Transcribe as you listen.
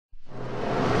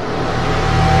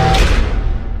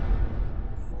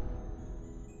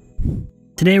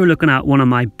Today we're looking at one of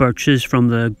my birches from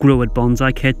the Grow It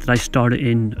Bonsai kit that I started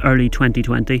in early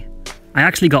 2020. I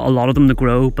actually got a lot of them to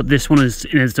grow, but this one is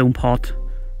in its own pot,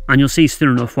 and you'll see soon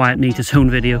enough why it needs its own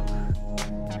video.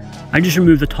 I just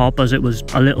removed the top as it was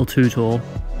a little too tall.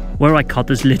 Where I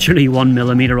cut is literally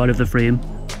 1mm out of the frame,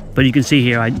 but you can see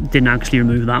here I didn't actually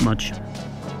remove that much.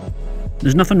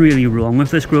 There's nothing really wrong with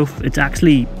this growth, it's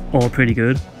actually all pretty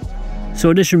good.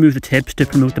 So I just removed the tips to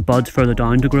promote the buds further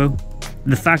down to grow.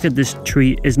 The fact that this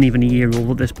tree isn't even a year old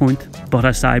at this point, but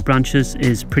has side branches,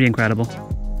 is pretty incredible.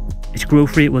 Its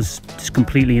growth rate was just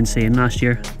completely insane last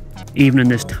year, even in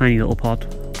this tiny little pot.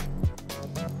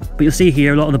 But you'll see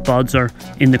here a lot of the buds are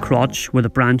in the crotch where the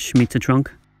branch meets the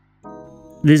trunk.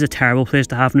 This is a terrible place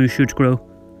to have new shoots grow,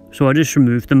 so I just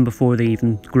removed them before they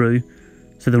even grew,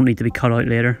 so they don't need to be cut out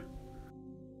later.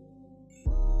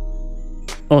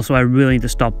 Also, I really need to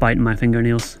stop biting my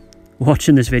fingernails.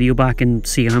 Watching this video back and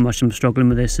seeing how much I'm struggling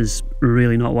with this is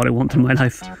really not what I want in my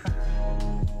life.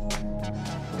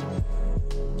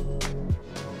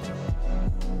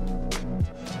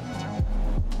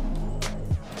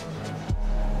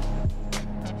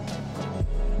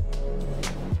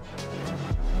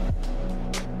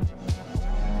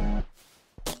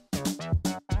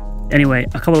 Anyway,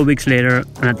 a couple of weeks later,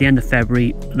 and at the end of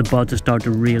February, the buds have started to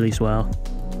really swell.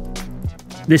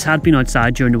 This had been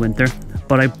outside during the winter,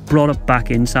 but I brought it back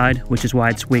inside, which is why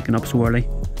it's waking up so early.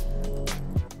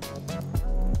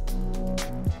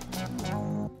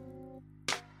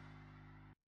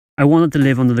 I wanted to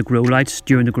live under the grow lights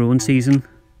during the growing season,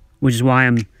 which is why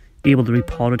I'm able to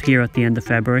repot it here at the end of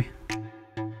February.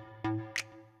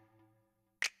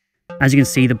 As you can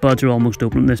see, the buds are almost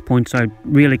open at this point, so I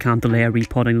really can't delay a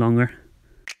repotting longer.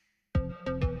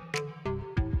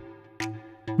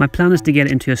 My plan is to get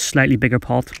it into a slightly bigger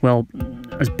pot, well,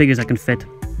 as big as I can fit.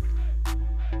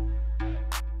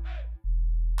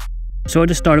 So I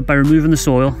just started by removing the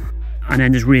soil and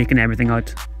then just raking everything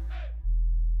out.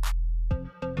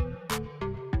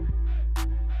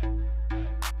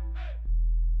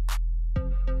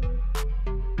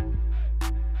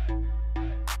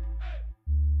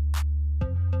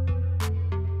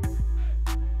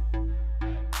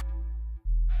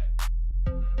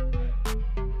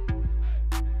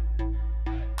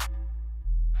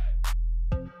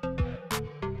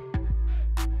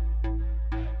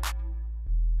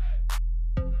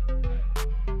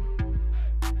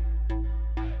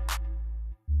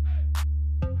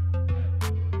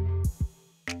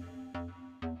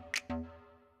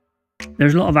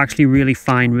 There's a lot of actually really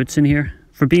fine roots in here.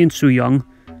 For being so young,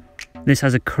 this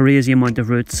has a crazy amount of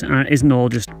roots, and it isn't all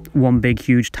just one big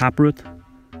huge taproot.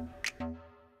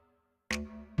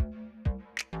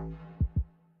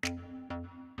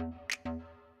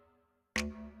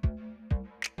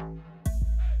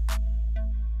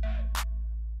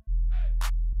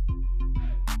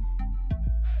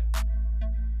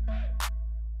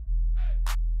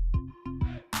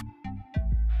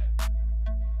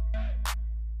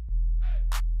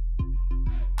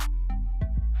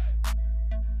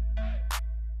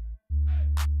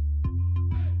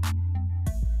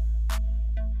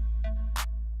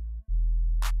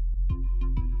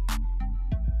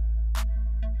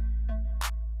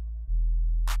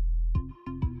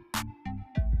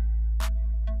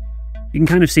 You can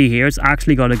kind of see here, it's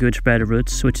actually got a good spread of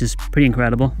roots, which is pretty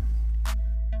incredible.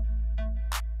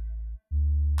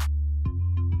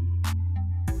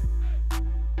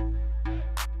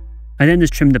 I then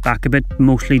just trimmed it back a bit,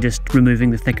 mostly just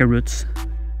removing the thicker roots.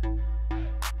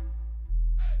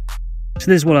 So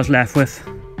this is what I was left with.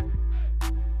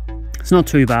 It's not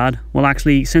too bad. Well,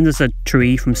 actually, since it's a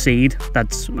tree from seed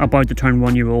that's about to turn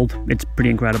 1 year old, it's pretty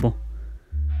incredible.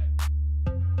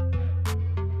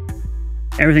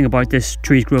 Everything about this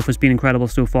tree's growth has been incredible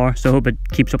so far, so I hope it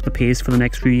keeps up the pace for the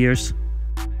next few years.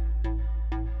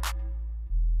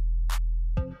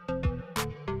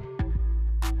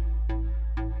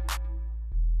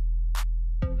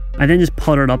 I then just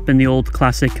potted up in the old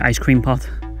classic ice cream pot.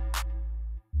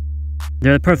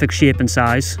 They're the perfect shape and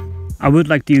size. I would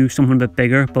like to use something a bit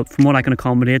bigger, but from what I can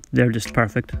accommodate, they're just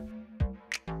perfect.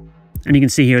 And you can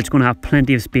see here it's going to have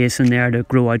plenty of space in there to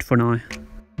grow out for now.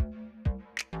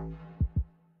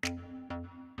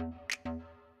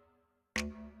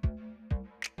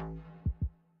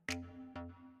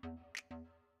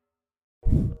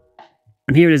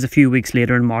 And here it is a few weeks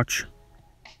later in March.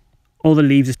 All the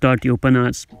leaves have started to open and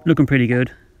it's looking pretty good.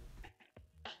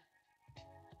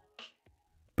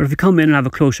 But if we come in and have a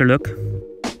closer look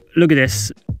at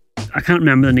this. I can't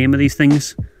remember the name of these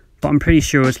things, but I'm pretty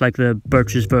sure it's like the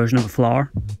Birch's version of a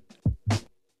flower.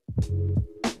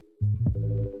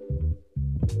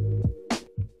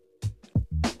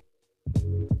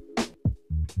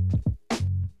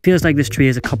 Feels like this tree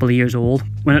is a couple of years old,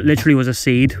 when it literally was a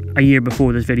seed a year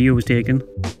before this video was taken.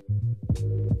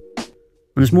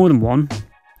 And there's more than one,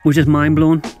 which is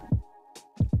mind-blowing.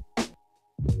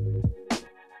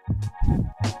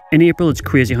 In April, it's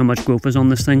crazy how much growth is on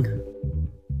this thing.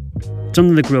 It's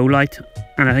under the grow light,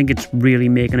 and I think it's really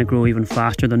making it grow even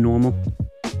faster than normal.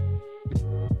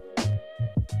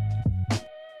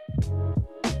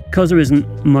 Because there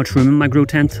isn't much room in my grow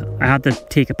tent, I had to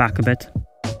take it back a bit.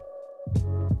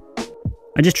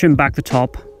 I just trimmed back the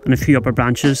top and a few upper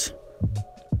branches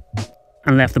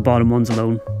and left the bottom ones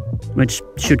alone, which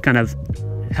should kind of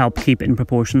help keep it in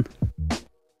proportion.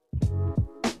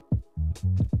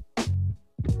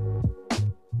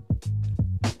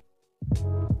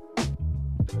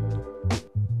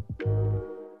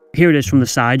 Here it is from the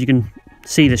side. You can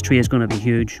see this tree is going to be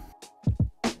huge.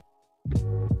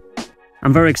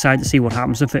 I'm very excited to see what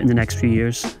happens with it in the next few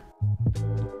years.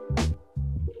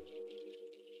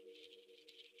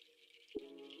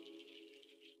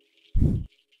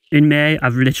 In May,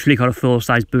 I've literally got a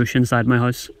full-size bush inside my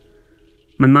house.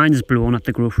 My mind is blown at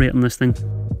the growth rate on this thing.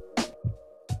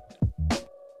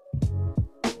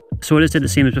 So I just did the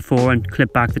same as before and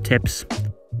clipped back the tips,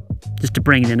 just to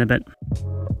bring it in a bit.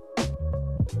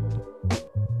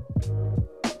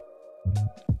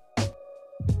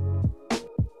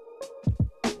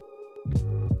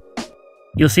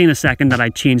 You'll see in a second that I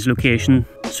changed location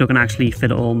so I can actually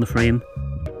fit it all in the frame.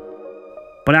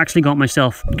 But I actually got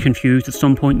myself confused at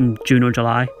some point in June or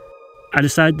July. I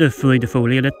decided to fully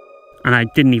defoliate it, and I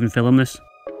didn't even film this.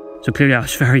 So clearly I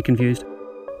was very confused.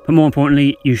 But more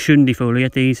importantly, you shouldn't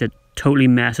defoliate these, it totally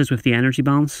messes with the energy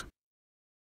balance.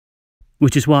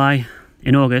 Which is why,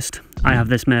 in August, I have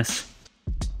this mess.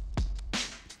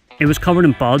 It was covered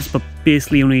in buds, but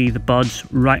basically only the buds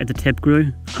right at the tip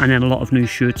grew, and then a lot of new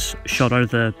shoots shot out of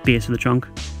the base of the trunk.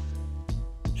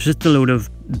 Just a load of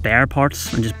bare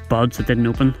parts and just buds that didn't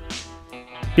open.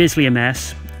 Basically a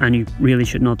mess, and you really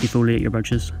should not defoliate your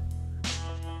birches.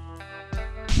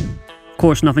 Of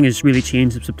course, nothing has really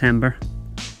changed in September.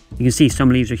 You can see some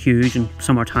leaves are huge and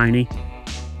some are tiny.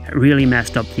 It really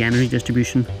messed up the energy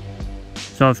distribution.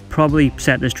 So I've probably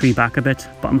set this tree back a bit,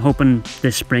 but I'm hoping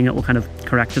this spring it will kind of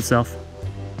correct itself.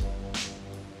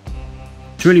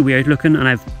 It's really weird looking, and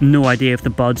I have no idea if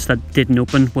the buds that didn't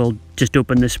open will just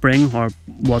open this spring or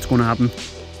what's going to happen.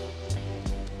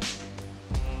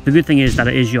 The good thing is that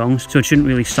it is young, so it shouldn't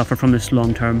really suffer from this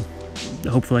long term,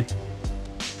 hopefully.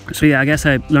 So yeah, I guess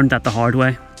I learned that the hard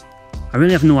way. I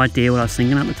really have no idea what I was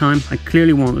thinking at the time. I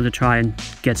clearly wanted to try and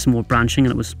get some more branching,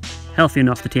 and it was healthy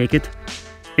enough to take it.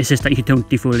 It's just that you don't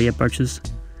defoliate birches.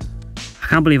 I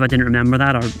can't believe I didn't remember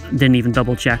that or didn't even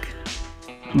double check.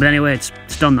 But anyway, it's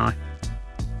done now.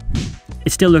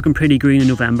 It's still looking pretty green in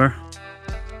November.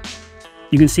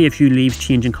 You can see a few leaves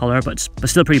changing colour, but it's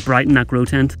still pretty bright in that grow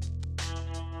tent.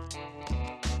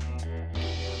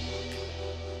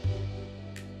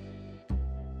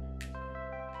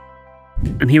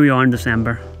 And here we are in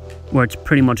December, where it's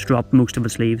pretty much dropped most of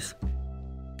its leaves.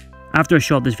 After I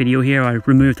shot this video here, I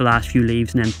removed the last few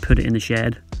leaves and then put it in the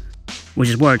shed, which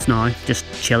is where it's now, just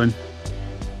chilling.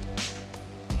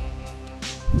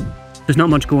 There's not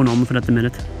much going on with it at the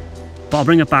minute, but I'll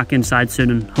bring it back inside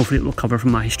soon and hopefully it will recover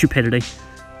from my stupidity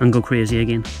and go crazy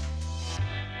again.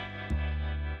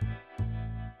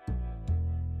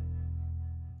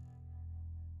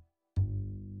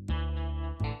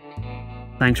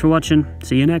 Thanks for watching,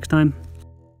 see you next time.